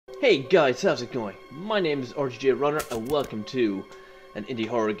Hey guys, how's it going? My name is RGJ Runner and welcome to an indie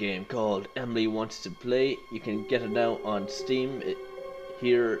horror game called Emily Wants to Play. You can get it now on Steam.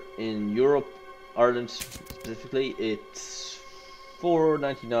 Here in Europe, Ireland specifically, it's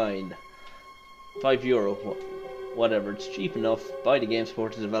 $4.99, €5, whatever. It's cheap enough. Buy the game,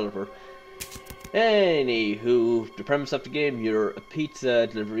 support the developer. Anywho, the premise of the game, you're a pizza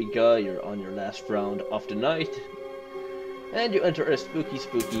delivery guy, you're on your last round of the night, and you enter a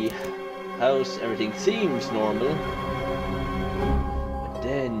spooky house. Everything seems normal, but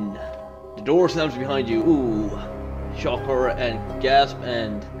then the door slams behind you. Ooh, shocker and gasp,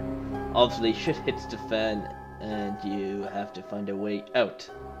 and obviously shit hits the fan and you have to find a way out.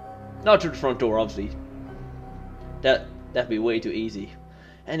 Not through the front door, obviously. That'd be way too easy.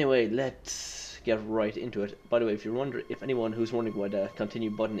 Anyway, let's get right into it. By the way, if anyone who's wondering why the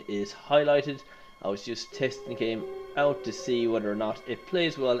continue button is highlighted, I was just testing the game out to see whether or not it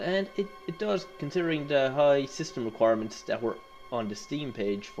plays well, and it does, considering the high system requirements that were on the Steam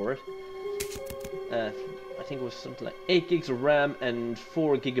page for it. I think it was something like 8 gigs of RAM and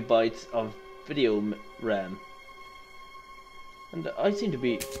 4 gigabytes of video RAM. And I seem to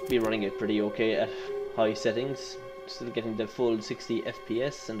be running it pretty okay at high settings, still getting the full 60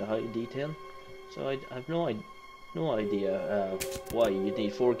 FPS and the high detail. So I have no idea why you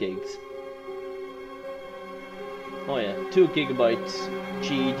need 4 gigs. Oh yeah, 2 gigabytes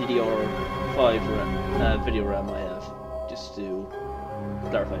GDDR5 video RAM I have, just to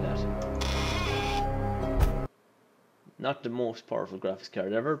clarify that. Not the most powerful graphics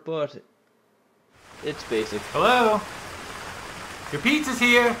card ever, but it's basic. Hello? Your pizza's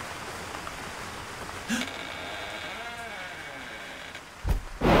here!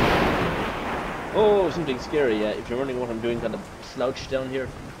 Oh, something scary, yeah. If you're wondering what I'm doing, kind of slouched down here,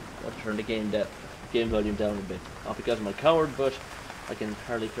 I'll turn the game volume down a bit. Not because I'm a coward, but I can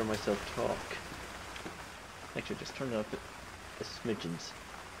hardly hear myself talk. Actually, just turn it up a smidgens.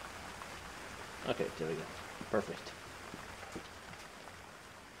 Okay, there we go. Perfect.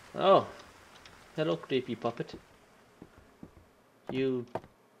 Oh, hello, creepy puppet. You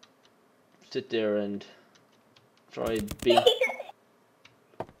sit there and try being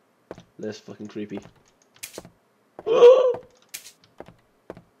less fucking creepy.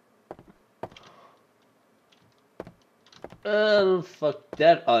 Well, fuck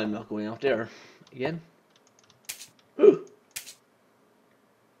that. I'm not going out there again. Fuck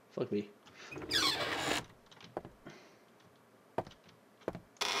me.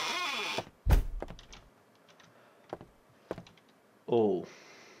 Oh.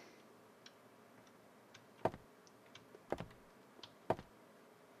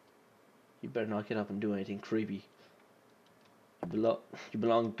 You better not get up and do anything creepy. You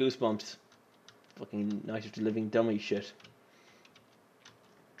belong Goosebumps. Fucking Night of the Living Dummy shit.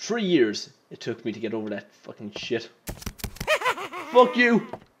 3 years it took me to get over that fucking shit. Fuck you!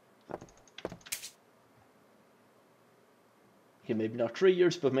 Okay, maybe not 3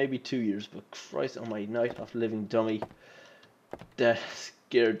 years, but maybe 2 years. But Christ on my Night of the Living Dummy, that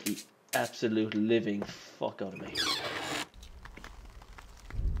scared the absolute living fuck out of me.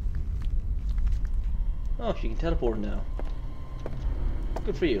 Oh, she can teleport now.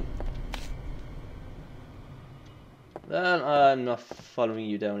 Good for you. Well, I'm not following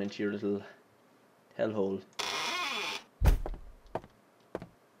you down into your little hellhole.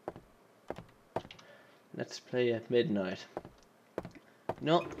 Let's play at midnight.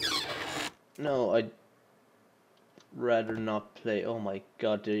 No, I'd rather not play. Oh my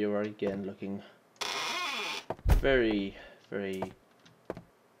god, there you are again, looking very, very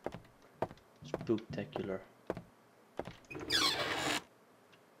spooktacular.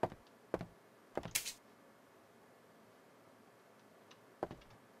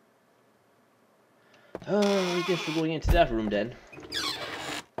 Oh, I guess we're going into that room then.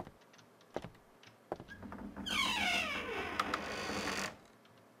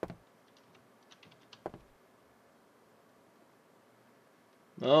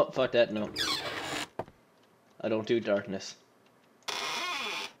 Oh, fuck that, no. I don't do darkness.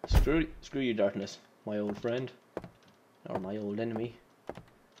 Screw you, darkness, my old friend. Or my old enemy.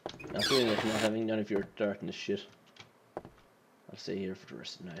 Not doing it, not having none of your darkness shit. I'll stay here for the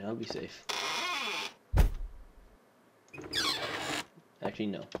rest of the night, I'll be safe. Actually,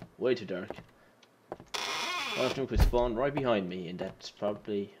 no. Way too dark. One of them could spawn right behind me, and that's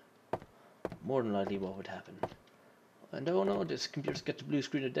probably more than likely what would happen. And oh no, this computer's got the blue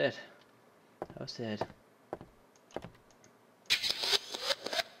screen of death. How sad.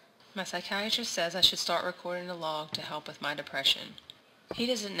 My psychiatrist says I should start recording a log to help with my depression. He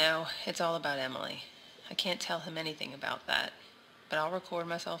doesn't know it's all about Emily. I can't tell him anything about that. but I'll record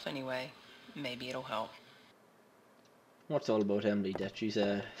myself anyway. Maybe it'll help. What's all about Emily? That she's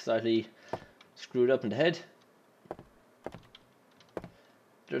slightly screwed up in the head?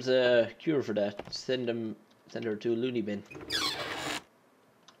 There's a cure for that. Send her to a loony bin.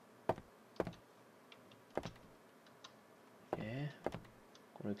 Okay.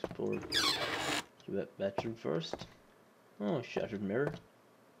 Gonna explore the bathroom first. Oh, shattered mirror.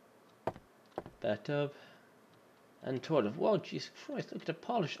 Bathtub. And toilet. Whoa, Jesus Christ, look at the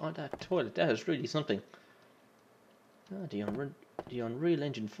polish on that toilet. That is really something. Ah, the Unreal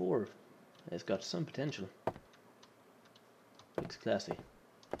Engine 4 has got some potential. Looks classy.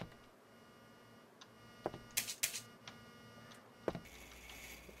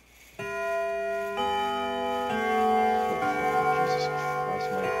 Jesus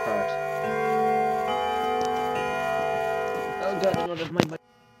Christ, my heart. Oh God, no, that's my...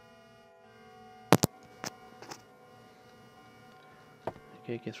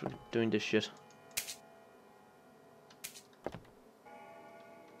 Okay, guess we're doing this shit.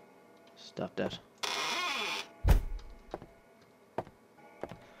 Stop that.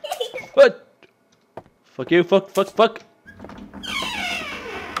 What? Fuck you, fuck. Fuck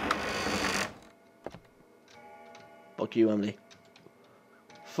you, Emily.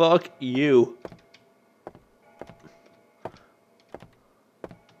 Fuck you.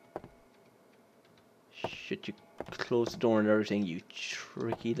 Shit, you closed the door and everything, you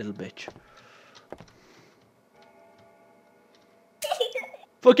tricky little bitch.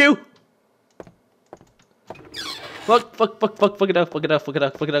 Fuck you! Fuck it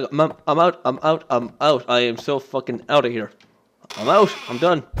out. I'm out. I am so fucking out of here. I'm out. I'm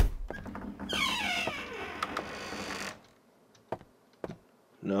done.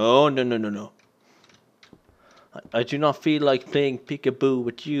 No. I do not feel like playing peekaboo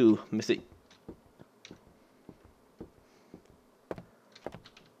with you, Missy.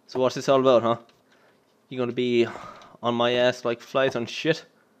 So what's this all about, huh? You gonna be on my ass like flies on shit?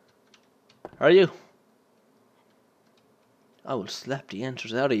 Are you? I will slap the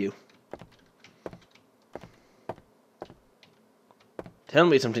answers out of you. Tell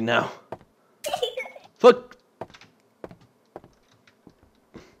me something now. Fuck!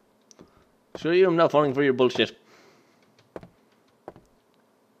 Show you I'm not falling for your bullshit.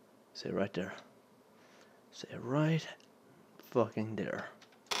 Say it right there. Say it right fucking there.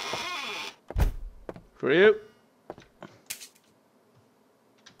 For you.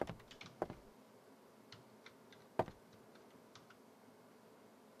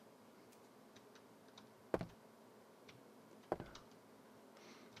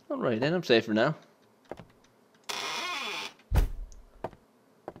 Alright then, I'm safe for now.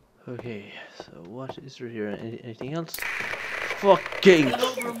 Okay, so what is there here? Anything else? Fucking! It's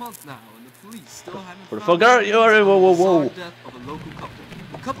been over a month now, and the police still haven't Where the found fuck are you? Whoa. the death of a local couple.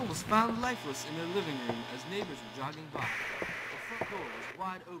 The couple was found lifeless in their living room as neighbors were jogging by. The front door was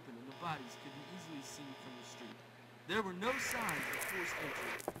wide open, and the bodies could be easily seen from the street. There were no signs of forced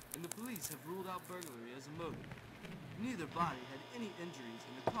entry, and the police have ruled out burglary as a motive. Neither body had any injuries,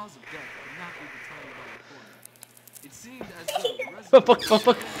 and the cause of death could not be determined by the coroner. It seemed as though the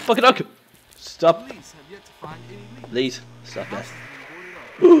residents... Fuck it up! Stop! Police have yet to find any leads. Please, stop The that. house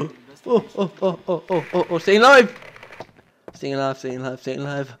has been boarded up. Oh, staying alive! Staying alive.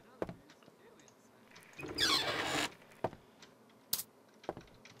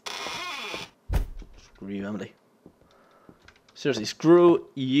 Screw you, Emily. Seriously, screw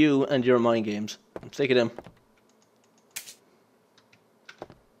you and your mind games. I'm sick of them.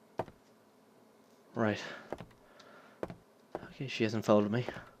 Right. Okay, she hasn't followed me.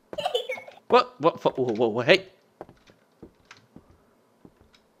 What? Whoa, hey!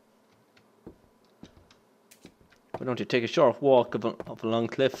 Why don't you take a short walk up a long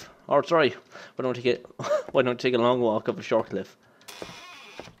cliff? Or sorry, why don't you take a long walk up a short cliff?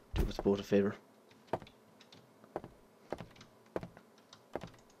 Do us both a favour.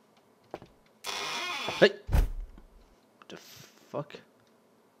 Hey! What the fuck?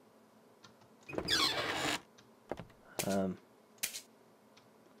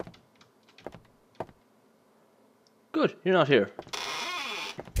 Good, you're not here.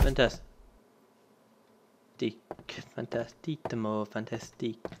 Fantastic. Fantastic.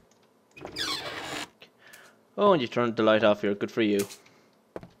 Oh, and you turned the light off here. Good for you.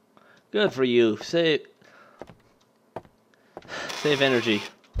 Good for you. Save energy.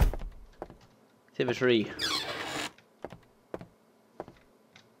 Save a tree.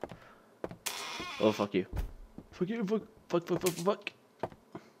 Oh, fuck you. Fuck you. Fuck.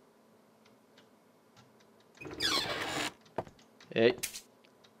 Hey.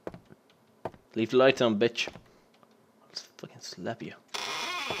 Leave the lights on, bitch. Let's fucking slap you.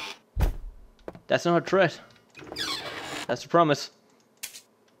 That's not a threat. That's a promise.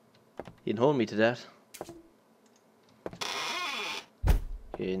 You can hold me to that.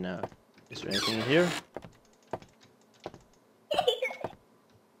 Okay, now, is there anything in here?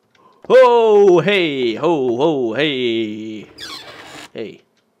 Oh, hey, ho, ho, hey, hey.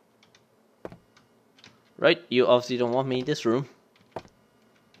 Right, you obviously don't want me in this room,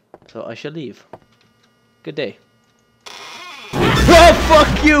 so I shall leave. Good day. Oh,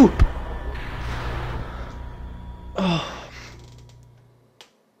 fuck you! Oh.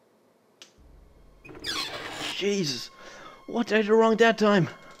 Jesus, what did I do wrong that time?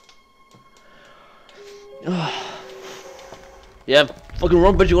 Oh. Yeah, fucking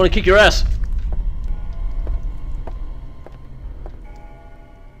wrong, but you want to kick your ass.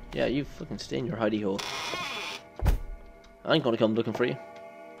 Yeah, you fucking stay in your hidey hole. I ain't gonna come looking for you.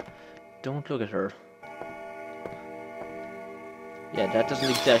 Don't look at her. Yeah, that doesn't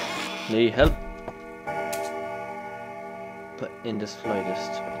exactly help. But in the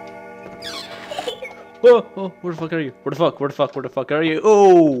slightest. Oh, oh, where the fuck are you? Where the fuck are you?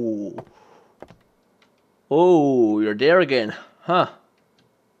 Oh! Oh, you're there again. Huh.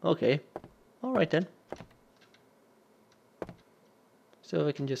 Okay. Alright then. So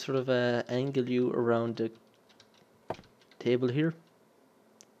I can just sort of angle you around the table here.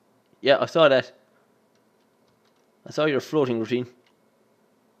 Yeah, I saw that. I saw your floating routine.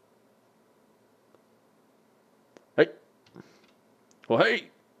 Hey. Oh, hey.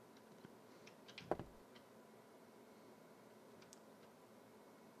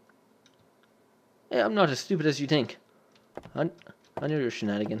 Hey, I'm not as stupid as you think. I know your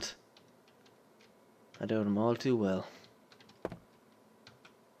shenanigans. I know them all too well.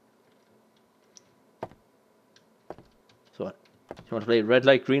 So what? You want to play red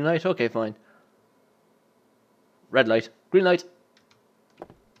light, green light? Okay, fine. Red light, green light.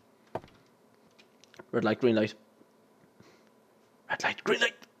 Red light, green light. Red light, green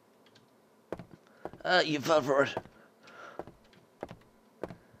light. You fell for it.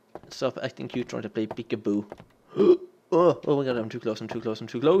 Stop acting cute trying to play peekaboo. Oh my god, I'm too close, I'm too close, I'm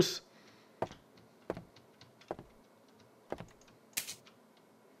too close.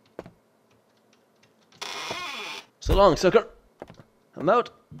 So long, sucker. I'm out.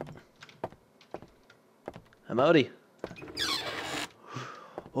 I'm outie.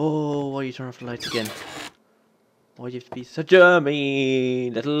 Oh, why you turn off the lights again? Why do you have to be such a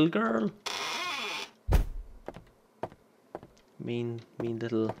mean little girl? Mean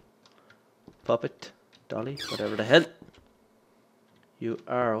little puppet, dolly, whatever the hell you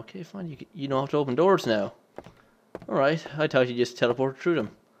are. Okay, fine. You know how to open doors now. All right. I thought you just teleported through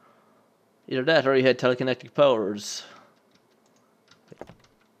them. Either that, or you had telekinetic powers.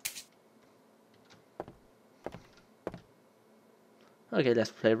 Okay,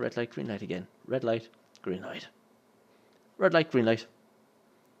 let's play red light, green light again. Red light, green light. Red light, green light.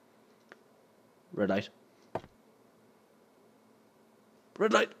 Red light.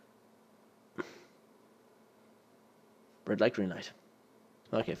 Red light. Red light, green light.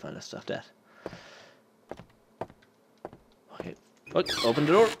 Okay, fine, let's stop that. Okay, open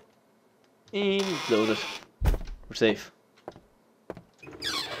the door. And close it. We're safe.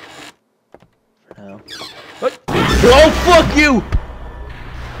 For now. What? Oh, fuck you!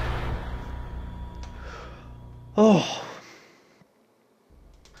 Oh.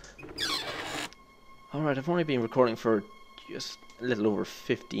 Alright, I've only been recording for just a little over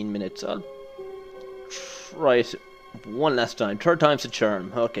 15 minutes. I'll try it one last time. Third time's a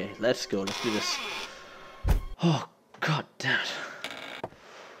charm. Okay, let's go. Let's do this. Oh, god damn it.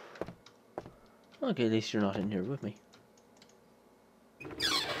 Okay, at least you're not in here with me.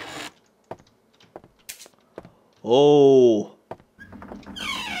 Oh.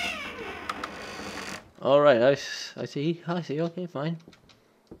 Alright, I see. Okay, fine.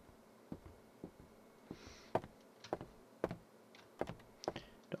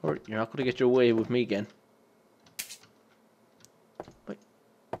 Don't worry, you're not going to get your way with me again. Wait.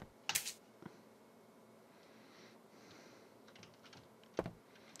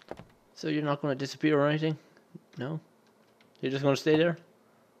 So you're not going to disappear or anything? No? You're just going to stay there?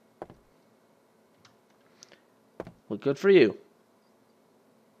 Well, good for you.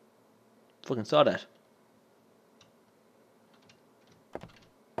 Fucking saw that.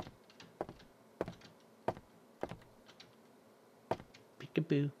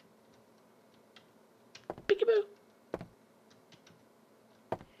 Peekaboo. Peekaboo.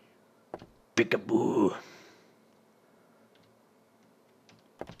 Peekaboo.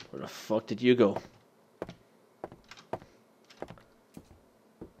 Where the fuck did you go?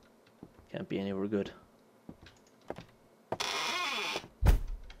 Can't be anywhere good.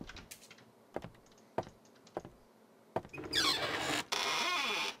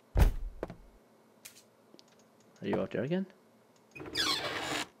 you out there again?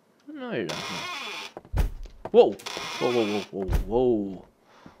 No, you're not. No. Whoa! Whoa, whoa, whoa, whoa, whoa.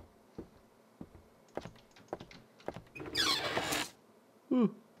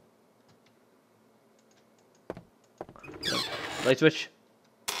 Ooh. Light switch.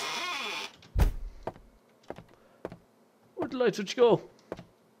 Where'd the light switch go?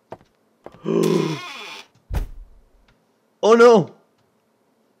 Oh no!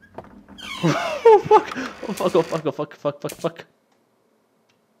 Oh fuck! Oh fuck! Oh fuck! Oh fuck! Fuck! Fuck! Fuck!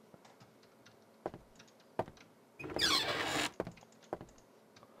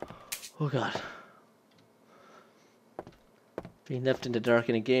 Oh god. Being left in the dark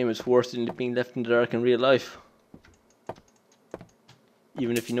in a game is worse than being left in the dark in real life.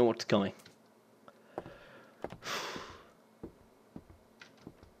 Even if you know what's coming.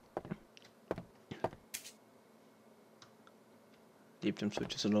 Leave them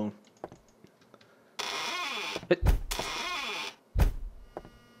switches alone.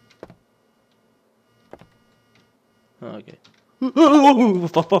 Oh, okay.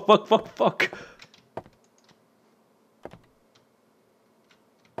 Fuck, fuck, fuck, fuck, fuck.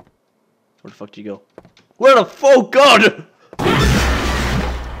 Where the fuck do you go? Where the fuck, God?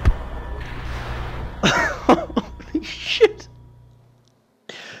 Holy shit.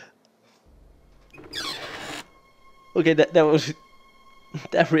 Okay,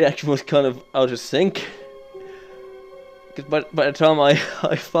 that reaction was kind of out of sync. Because by the time I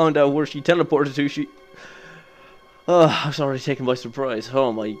found out where she teleported to, I was already taken by surprise.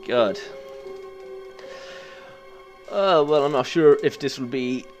 Oh my god. Well, I'm not sure if this will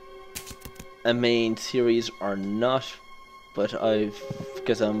be a main series or not, but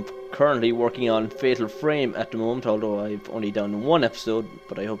because I'm currently working on Fatal Frame at the moment, although I've only done one episode,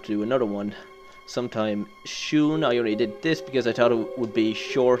 but I hope to do another one sometime soon. I only did this because I thought it would be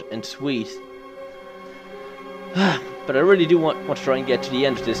short and sweet. But I really do want to try and get to the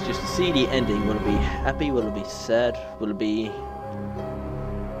end of this, just to see the ending. Will it be happy? Will it be sad? Will it be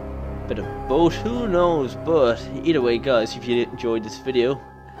a bit of both? Who knows? But either way, guys, if you enjoyed this video,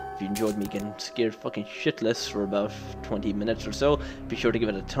 if you enjoyed me getting scared fucking shitless for about 20 minutes or so, be sure to give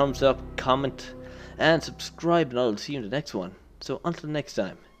it a thumbs up, comment, and subscribe, and I'll see you in the next one. So until next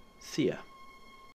time, see ya.